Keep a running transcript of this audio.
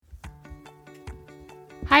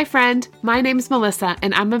Hi friend, my name's Melissa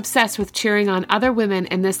and I'm obsessed with cheering on other women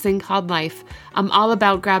in this thing called life. I'm all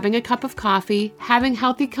about grabbing a cup of coffee, having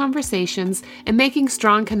healthy conversations, and making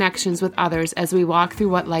strong connections with others as we walk through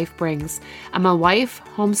what life brings. I'm a wife,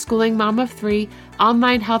 homeschooling mom of 3,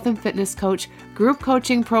 online health and fitness coach, group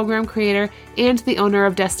coaching program creator, and the owner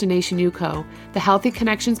of Destination UCO. The Healthy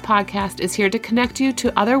Connections podcast is here to connect you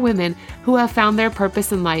to other women who have found their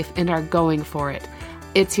purpose in life and are going for it.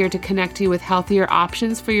 It's here to connect you with healthier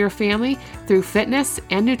options for your family through fitness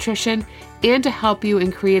and nutrition, and to help you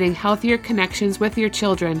in creating healthier connections with your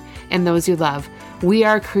children and those you love. We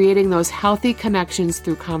are creating those healthy connections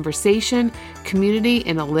through conversation, community,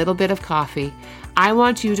 and a little bit of coffee. I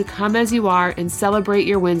want you to come as you are and celebrate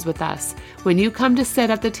your wins with us. When you come to sit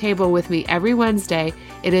at the table with me every Wednesday,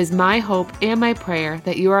 it is my hope and my prayer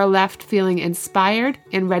that you are left feeling inspired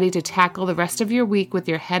and ready to tackle the rest of your week with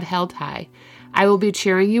your head held high. I will be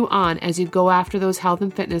cheering you on as you go after those health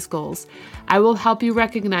and fitness goals. I will help you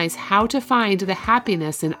recognize how to find the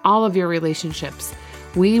happiness in all of your relationships.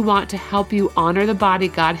 We want to help you honor the body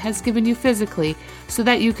God has given you physically so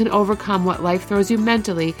that you can overcome what life throws you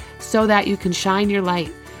mentally so that you can shine your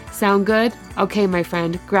light. Sound good? Okay, my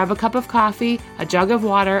friend, grab a cup of coffee, a jug of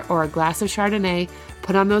water, or a glass of Chardonnay,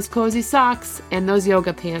 put on those cozy socks and those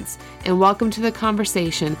yoga pants, and welcome to the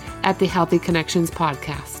conversation at the Healthy Connections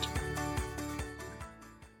podcast.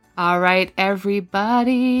 All right,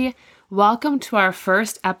 everybody. Welcome to our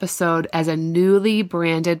first episode as a newly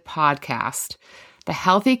branded podcast. The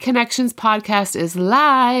Healthy Connections podcast is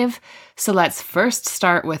live. So let's first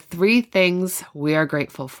start with 3 things we are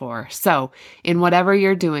grateful for. So in whatever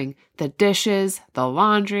you're doing, the dishes, the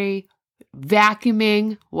laundry,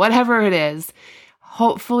 vacuuming, whatever it is,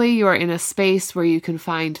 hopefully you are in a space where you can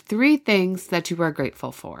find 3 things that you are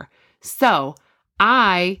grateful for. So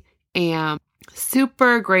I am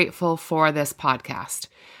super grateful for this podcast.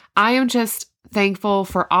 I am just thankful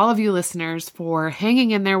for all of you listeners for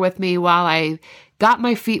hanging in there with me while I got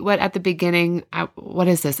my feet wet at the beginning. What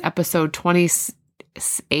is this, episode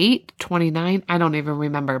 28, 29? I don't even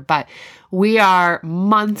remember, but we are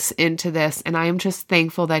months into this, and I am just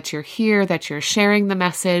thankful that you're here, that you're sharing the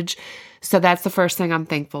message. So that's the first thing I'm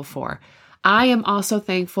thankful for. I am also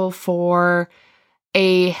thankful for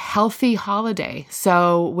a healthy holiday.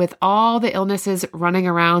 So with all the illnesses running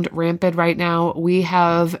around rampant right now, we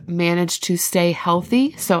have managed to stay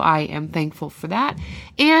healthy. So I am thankful for that.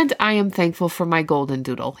 And I am thankful for my golden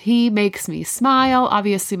doodle. He makes me smile.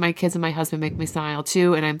 Obviously, my kids and my husband make me smile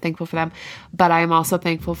too, and I'm thankful for them. But I am also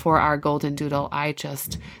thankful for our golden doodle.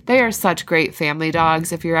 They are such great family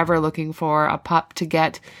dogs. If you're ever looking for a pup to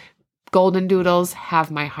get, golden doodles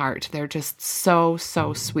have my heart. They're just so,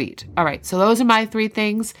 so sweet. All right. So those are my 3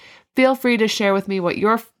 things. Feel free to share with me what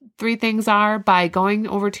your 3 things are by going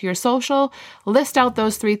over to your social, list out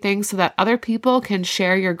those 3 things so that other people can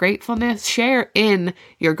share in your gratefulness,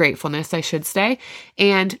 I should say,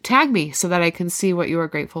 and tag me so that I can see what you are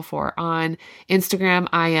grateful for. On Instagram,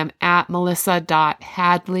 I am at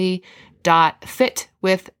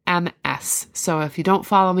melissa.hadley.fit.with.ms. So if you don't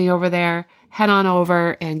follow me over there, head on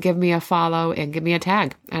over and give me a follow and give me a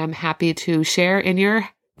tag. I'm happy to share in your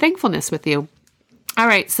thankfulness with you. All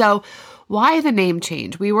right. So why the name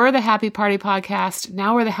change? We were the Happy Party podcast.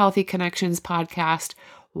 Now we're the Healthy Connections podcast.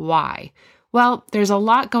 Why? Well, there's a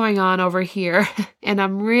lot going on over here, and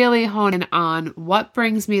I'm really honing on what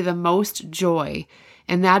brings me the most joy,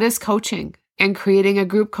 and that is coaching and creating a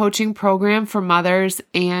group coaching program for mothers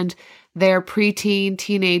and their preteen,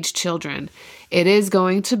 teenage children. It is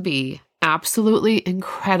going to be absolutely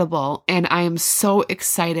incredible. And I am so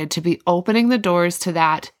excited to be opening the doors to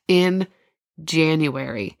that in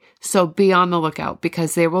January. So be on the lookout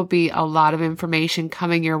because there will be a lot of information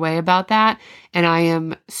coming your way about that. And I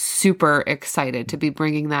am super excited to be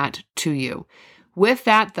bringing that to you. With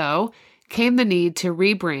that though, came the need to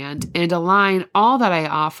rebrand and align all that I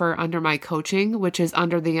offer under my coaching, which is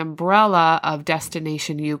under the umbrella of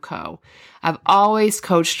Destination UCO. I've always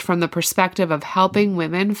coached from the perspective of helping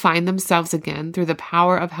women find themselves again through the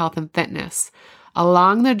power of health and fitness.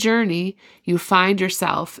 Along the journey, you find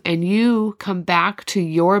yourself and you come back to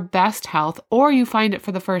your best health, or you find it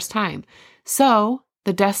for the first time. So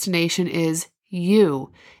the destination is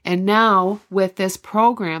you. And now with this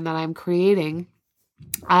program that I'm creating,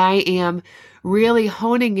 I am really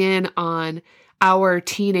honing in on our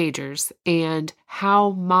teenagers and how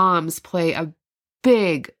moms play a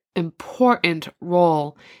big, important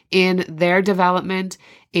role in their development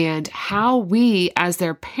and how we as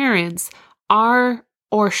their parents are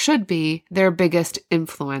or should be their biggest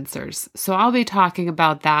influencers. So I'll be talking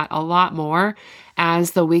about that a lot more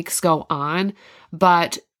as the weeks go on,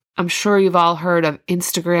 but I'm sure you've all heard of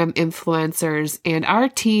Instagram influencers, and our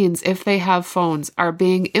teens, if they have phones, are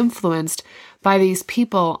being influenced by these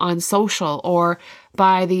people on social or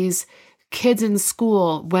by these kids in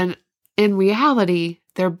school, when in reality,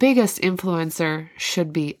 their biggest influencer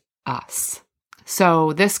should be us.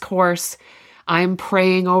 So this course, I'm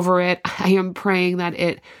praying over it. I am praying that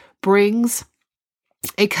it brings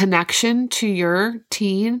a connection to your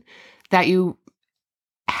teen that you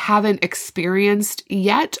haven't experienced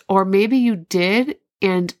yet, or maybe you did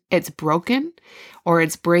and it's broken or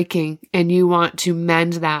it's breaking and you want to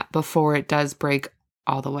mend that before it does break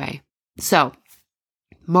all the way. So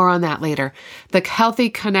more on that later. The Healthy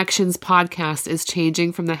Connections podcast is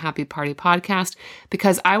changing from the Happy Party podcast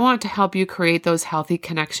because I want to help you create those healthy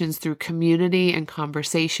connections through community and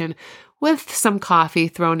conversation, with some coffee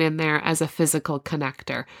thrown in there as a physical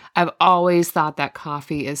connector. I've always thought that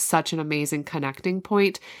coffee is such an amazing connecting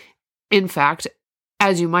point. In fact,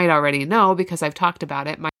 as you might already know, because I've talked about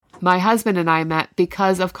it, my husband and I met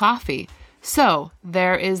because of coffee. So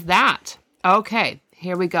there is that. Okay,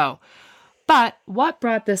 here we go. But what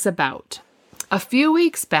brought this about? A few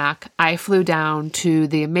weeks back, I flew down to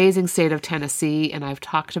the amazing state of Tennessee, and I've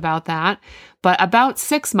talked about that. But about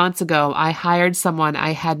 6 months ago, I hired someone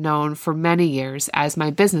I had known for many years as my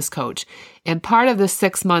business coach. And part of the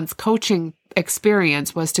 6 months coaching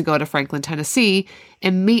experience was to go to Franklin, Tennessee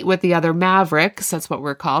and meet with the other Mavericks. That's what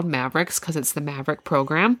we're called, Mavericks, because it's the Maverick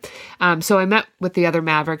program. So I met with the other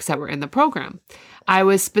Mavericks that were in the program. I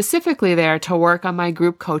was specifically there to work on my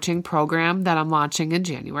group coaching program that I'm launching in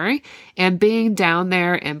January. And being down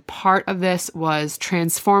there and part of this was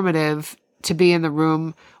transformative to be in the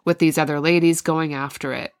room with these other ladies going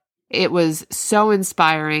after it. It was so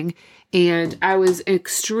inspiring, and I was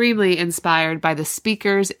extremely inspired by the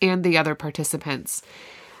speakers and the other participants.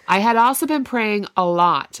 I had also been praying a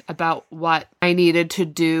lot about what I needed to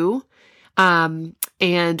do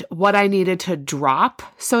and what I needed to drop,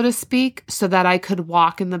 so to speak, so that I could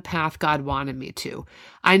walk in the path God wanted me to.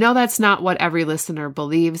 I know that's not what every listener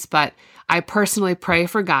believes, but I personally pray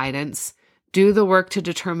for guidance, do the work to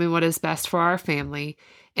determine what is best for our family,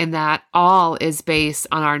 and that all is based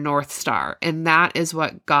on our North Star, and that is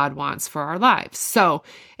what God wants for our lives. So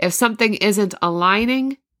if something isn't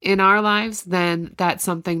aligning in our lives, then that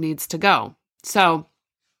something needs to go. So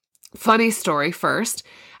funny story first,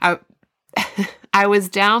 I was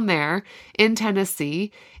down there in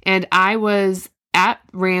Tennessee, and I was at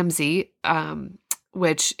Ramsey,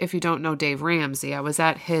 which if you don't know Dave Ramsey, I was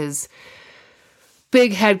at his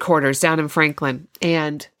big headquarters down in Franklin,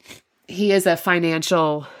 and he is a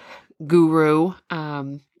financial guru.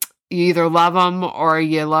 You either love him or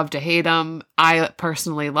you love to hate him. I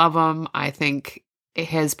personally love him. I think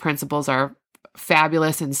his principles are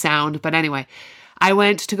fabulous and sound. But anyway, I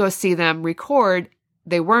went to go see them record.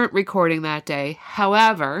 They weren't recording that day.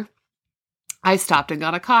 However, I stopped and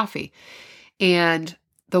got a coffee. And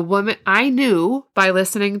the woman, I knew by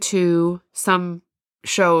listening to some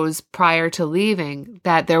shows prior to leaving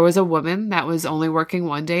that there was a woman that was only working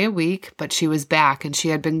 1 day a week, but she was back, and she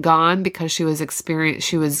had been gone because she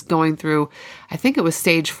was going through, I think it was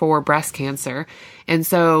stage 4 breast cancer. And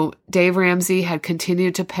so Dave Ramsey had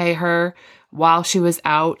continued to pay her while she was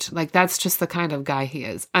out. Like, that's just the kind of guy he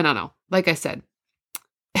is. I don't know. Like I said,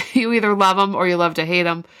 you either love him or you love to hate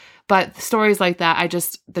him. But stories like that,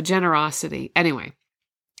 the generosity. Anyway,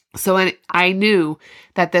 so I knew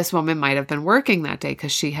that this woman might have been working that day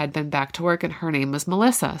because she had been back to work, and her name was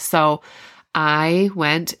Melissa. So I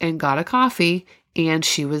went and got a coffee, and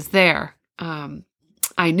she was there.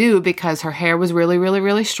 I knew because her hair was really, really,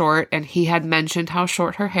 really short, and he had mentioned how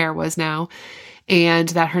short her hair was now, and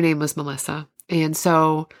that her name was Melissa. And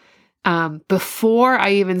so before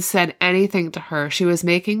I even said anything to her, she was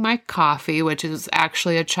making my coffee, which is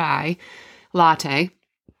actually a chai latte.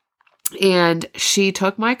 And she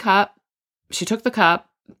took the cup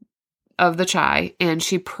of the chai, and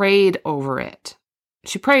she prayed over it.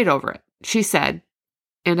 She said,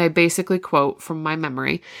 and I basically quote from my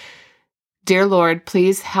memory, "Dear Lord,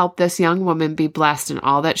 please help this young woman be blessed in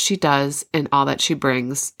all that she does and all that she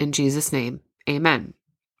brings. In Jesus' name, amen."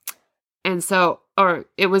 And so, or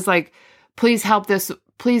it was like, please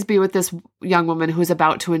be with this young woman who's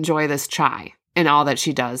about to enjoy this chai and all that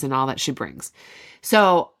she does and all that she brings.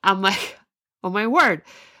 So I'm like, oh my word,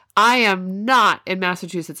 I am not in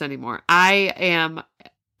Massachusetts anymore. I am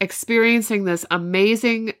experiencing this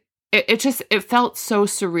amazing, it felt so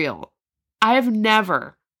surreal. I've been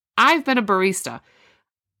a barista.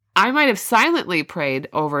 I might have silently prayed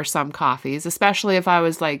over some coffees, especially if I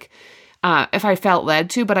was like, if I felt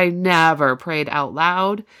led to, but I never prayed out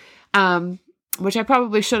loud. which I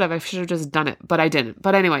probably should have. I should have just done it, but I didn't.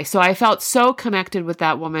 But anyway, so I felt so connected with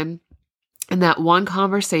that woman in that one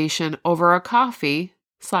conversation over a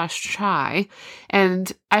coffee/chai.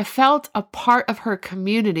 And I felt a part of her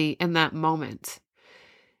community in that moment.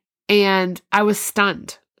 And I was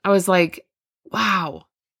stunned. I was like, wow,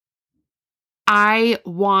 I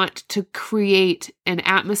want to create an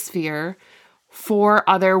atmosphere for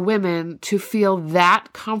other women to feel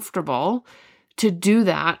that comfortable to do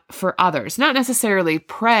that for others. Not necessarily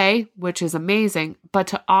pray, which is amazing, but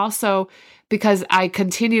to also, because I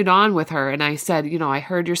continued on with her and I said, I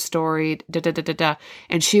heard your story,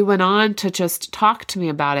 and she went on to just talk to me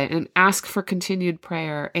about it and ask for continued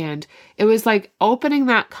prayer. And it was like opening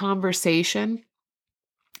that conversation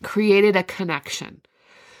created a connection.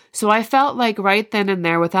 So I felt like right then and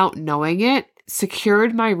there, without knowing it,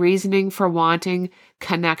 secured my reasoning for wanting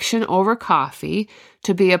connection over coffee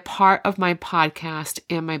to be a part of my podcast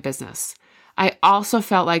and my business. I also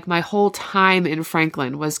felt like my whole time in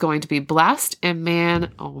Franklin was going to be blessed, and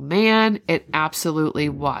man, oh man, it absolutely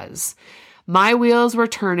was. My wheels were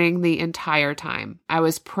turning the entire time. I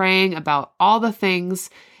was praying about all the things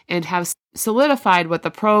and have solidified what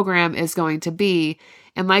the program is going to be.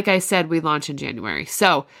 And like I said, we launch in January.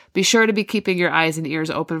 So be sure to be keeping your eyes and ears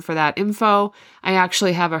open for that info. I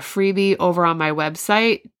actually have a freebie over on my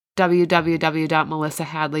website,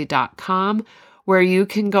 www.melissahadley.com, where you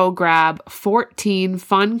can go grab 14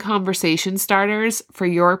 fun conversation starters for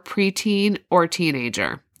your preteen or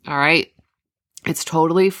teenager. All right. It's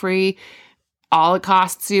totally free. All it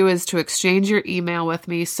costs you is to exchange your email with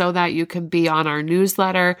me so that you can be on our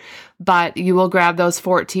newsletter, but you will grab those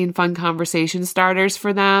 14 fun conversation starters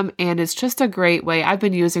for them. And it's just a great way. I've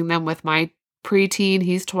been using them with my preteen.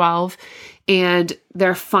 He's 12 and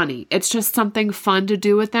they're funny. It's just something fun to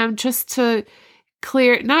do with them, just to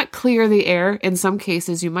not clear the air. In some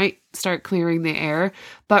cases, you might start clearing the air,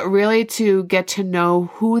 but really to get to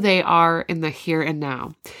know who they are in the here and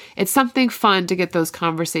now. It's something fun to get those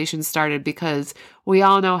conversations started because we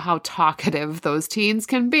all know how talkative those teens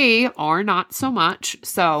can be, or not so much.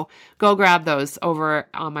 So go grab those over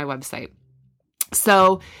on my website.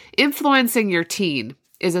 So Influencing Your Teen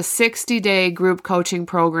is a 60-day group coaching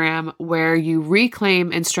program where you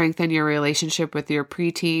reclaim and strengthen your relationship with your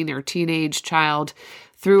preteen or teenage child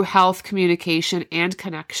through health, communication, and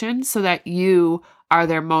connection so that you are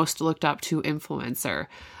their most looked up to influencer.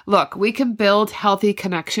 Look, we can build healthy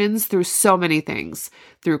connections through so many things,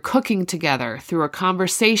 through cooking together, through a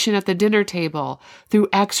conversation at the dinner table, through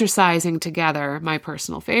exercising together, my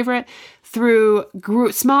personal favorite, through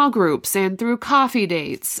small groups and through coffee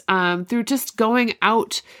dates, through just going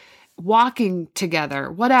out, walking together,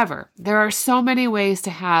 whatever. There are so many ways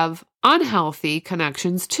to have unhealthy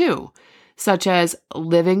connections too, such as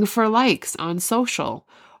living for likes on social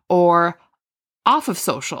or off of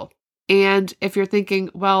social. And if you're thinking,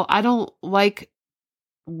 well, I don't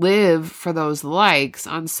live for those likes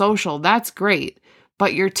on social, that's great.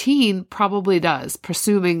 But your teen probably does,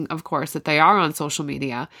 presuming, of course, that they are on social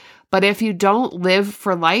media. But if you don't live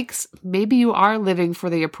for likes, maybe you are living for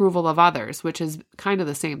the approval of others, which is kind of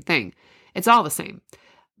the same thing. It's all the same.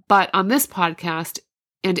 But on this podcast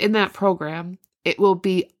and in that program, it will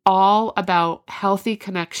be all about healthy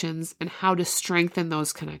connections and how to strengthen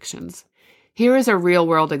those connections. Here is a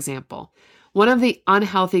real-world example. One of the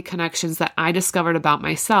unhealthy connections that I discovered about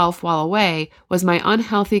myself while away was my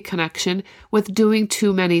unhealthy connection with doing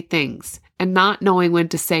too many things and not knowing when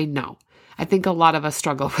to say no. I think a lot of us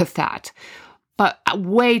struggle with that, but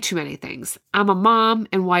way too many things. I'm a mom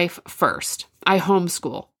and wife first. I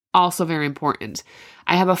homeschool, also very important.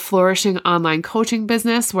 I have a flourishing online coaching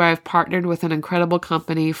business where I've partnered with an incredible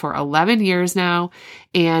company for 11 years now,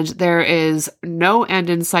 and there is no end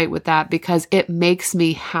in sight with that because it makes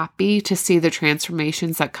me happy to see the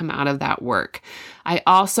transformations that come out of that work. I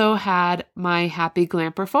also had my Happy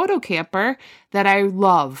Glamper photo camper that I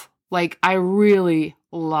love. I really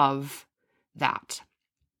love that.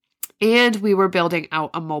 And we were building out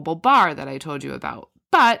a mobile bar that I told you about.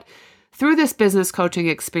 But through this business coaching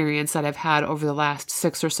experience that I've had over the last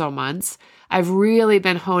 6 or so months, I've really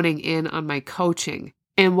been honing in on my coaching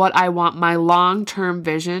and what I want my long-term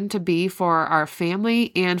vision to be for our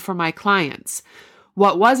family and for my clients.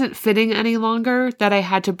 What wasn't fitting any longer that I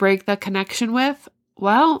had to break the connection with?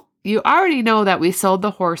 Well, you already know that we sold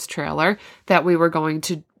the horse trailer that we were going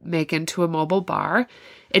to make into a mobile bar.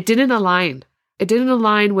 It didn't align. It didn't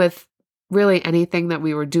align with really anything that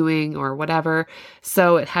we were doing or whatever.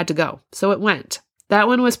 So it had to go. So it went. That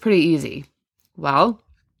one was pretty easy. Well,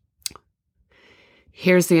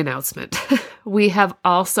 here's the announcement. We have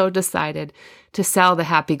also decided to sell the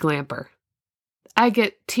Happy Glamper. I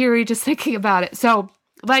get teary just thinking about it. So,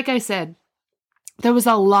 like I said, there was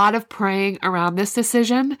a lot of praying around this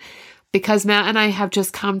decision because Matt and I have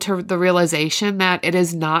just come to the realization that it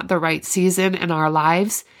is not the right season in our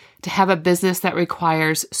lives to have a business that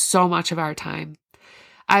requires so much of our time.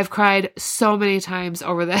 I've cried so many times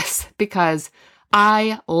over this because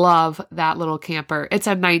I love that little camper. It's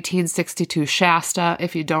a 1962 Shasta,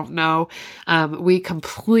 if you don't know. We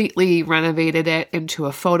completely renovated it into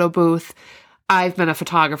a photo booth. I've been a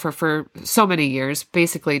photographer for so many years,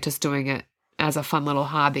 basically just doing it as a fun little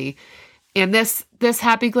hobby. And this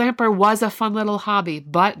happy glamper was a fun little hobby,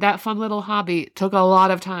 but that fun little hobby took a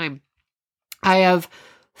lot of time. I have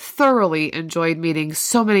thoroughly enjoyed meeting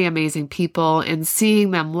so many amazing people and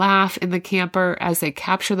seeing them laugh in the camper as they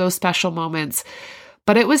capture those special moments.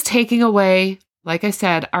 But it was taking away, like I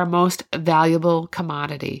said, our most valuable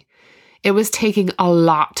commodity. It was taking a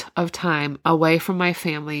lot of time away from my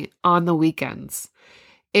family on the weekends.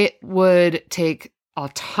 It would take a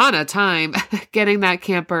ton of time getting that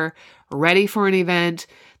camper ready for an event,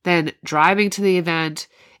 then driving to the event.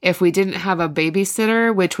 If we didn't have a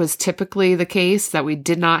babysitter, which was typically the case that we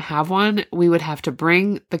did not have one, we would have to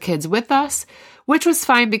bring the kids with us, which was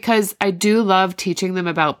fine because I do love teaching them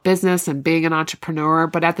about business and being an entrepreneur,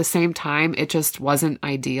 but at the same time, it just wasn't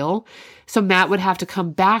ideal. So Matt would have to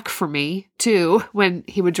come back for me too. When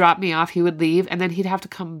he would drop me off, he would leave and then he'd have to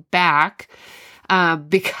come back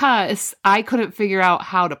because I couldn't figure out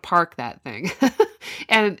how to park that thing.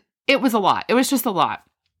 And it was a lot. It was just a lot.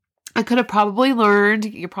 I could have probably learned.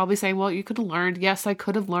 You're probably saying, well, you could have learned. Yes, I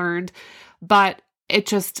could have learned, but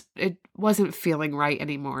it wasn't feeling right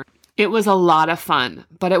anymore. It was a lot of fun,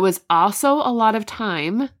 but it was also a lot of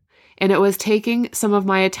time, and it was taking some of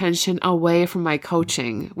my attention away from my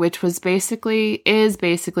coaching, which is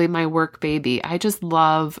basically my work baby. I just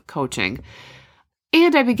love coaching.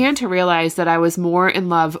 And I began to realize that I was more in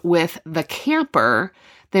love with the camper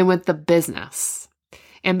than with the business.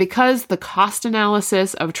 And because the cost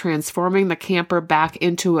analysis of transforming the camper back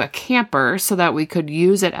into a camper so that we could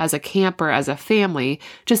use it as a camper as a family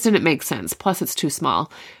just didn't make sense. Plus, it's too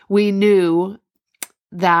small. We knew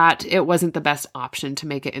that it wasn't the best option to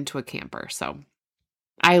make it into a camper. So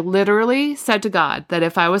I literally said to God that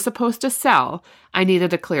if I was supposed to sell, I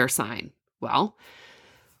needed a clear sign. Well,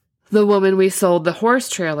 the woman we sold the horse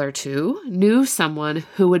trailer to knew someone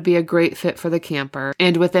who would be a great fit for the camper,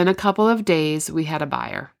 and within a couple of days, we had a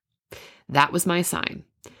buyer. That was my sign.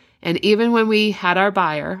 And even when we had our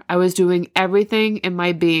buyer, I was doing everything in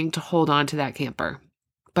my being to hold on to that camper.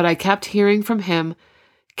 But I kept hearing from him,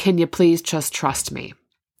 "Can you please just trust me?"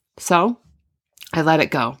 So I let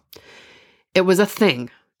it go. It was a thing.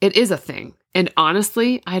 It is a thing. And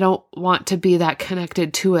honestly, I don't want to be that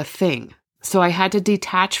connected to a thing. So I had to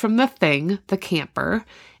detach from the thing, the camper,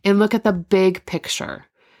 and look at the big picture,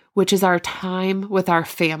 which is our time with our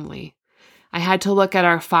family. I had to look at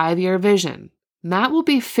our 5-year vision. Matt will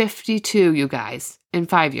be 52, you guys, in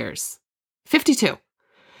 5 years. 52.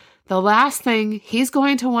 The last thing he's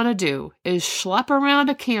going to want to do is schlep around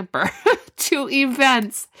a camper to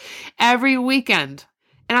events every weekend.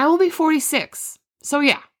 And I will be 46. So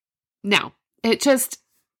yeah, no, it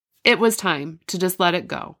was time to just let it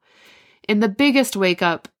go. And the biggest wake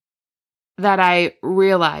up that I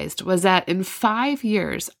realized was that in 5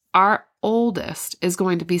 years, our oldest is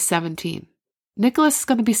going to be 17. Nicholas is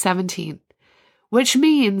going to be 17, which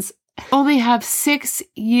means I only have 6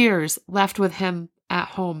 years left with him at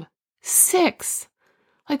home. 6.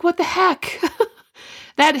 Like, what the heck?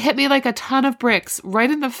 That hit me like a ton of bricks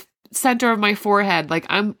right in the center of my forehead. Like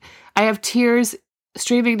I have tears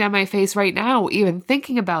streaming down my face right now, even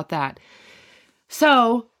thinking about that.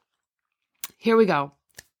 So here we go.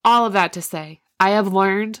 All of that to say, I have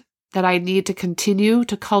learned that I need to continue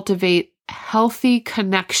to cultivate healthy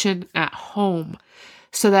connection at home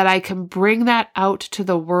so that I can bring that out to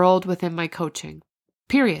the world within my coaching.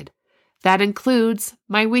 Period. That includes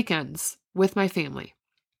my weekends with my family.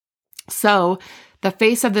 So the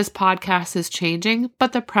face of this podcast is changing,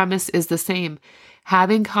 but the premise is the same.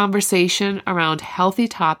 Having conversation around healthy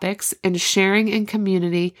topics and sharing in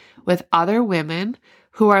community with other women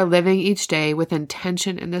who are living each day with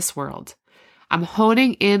intention in this world. I'm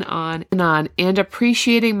honing in on and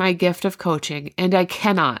appreciating my gift of coaching, and I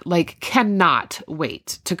cannot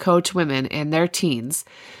wait to coach women in their teens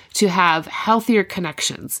to have healthier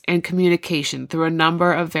connections and communication through a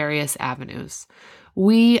number of various avenues.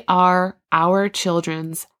 We are our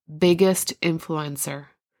children's biggest influencer.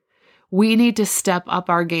 We need to step up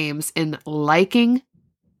our games in liking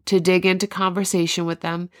to dig into conversation with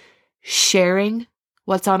them, sharing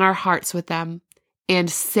what's on our hearts with them, and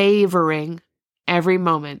savoring every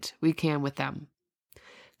moment we can with them.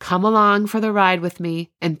 Come along for the ride with me,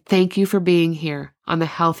 and thank you for being here on the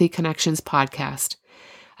Healthy Connections podcast.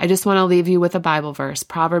 I just want to leave you with a Bible verse,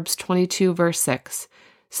 Proverbs 22, verse 6.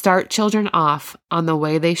 Start children off on the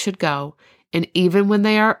way they should go, and even when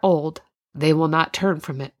they are old, they will not turn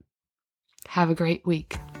from it. Have a great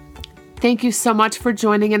week. Thank you so much for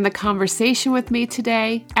joining in the conversation with me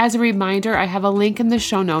today. As a reminder, I have a link in the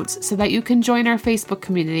show notes so that you can join our Facebook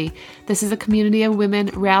community. This is a community of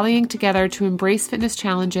women rallying together to embrace fitness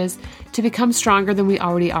challenges, to become stronger than we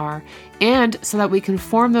already are, and so that we can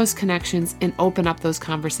form those connections and open up those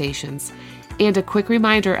conversations. And a quick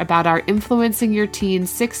reminder about our Influencing Your Teen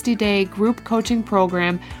 60-day group coaching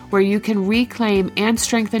program where you can reclaim and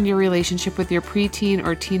strengthen your relationship with your preteen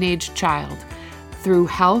or teenage child through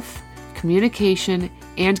health, communication,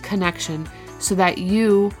 and connection so that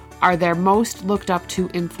you are their most looked up to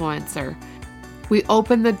influencer. We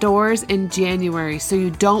open the doors in January, so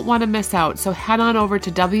you don't want to miss out. So head on over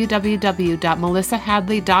to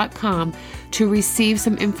www.melissahadley.com to receive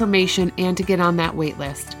some information and to get on that wait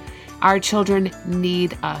list. Our children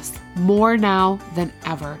need us more now than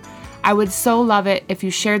ever. I would so love it if you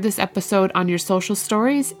shared this episode on your social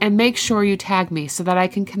stories and make sure you tag me so that I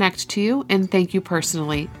can connect to you and thank you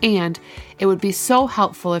personally. And it would be so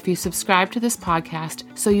helpful if you subscribe to this podcast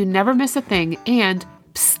so you never miss a thing. And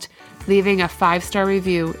psst, leaving a 5-star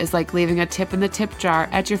review is like leaving a tip in the tip jar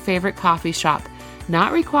at your favorite coffee shop.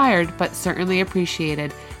 Not required, but certainly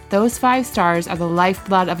appreciated. Those 5 stars are the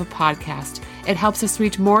lifeblood of a podcast. It helps us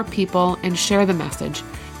reach more people and share the message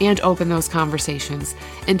and open those conversations.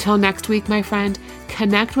 Until next week, my friend,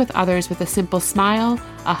 connect with others with a simple smile,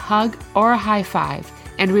 a hug, or a high five.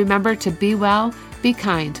 And remember to be well, be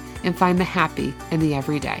kind, and find the happy in the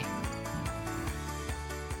everyday.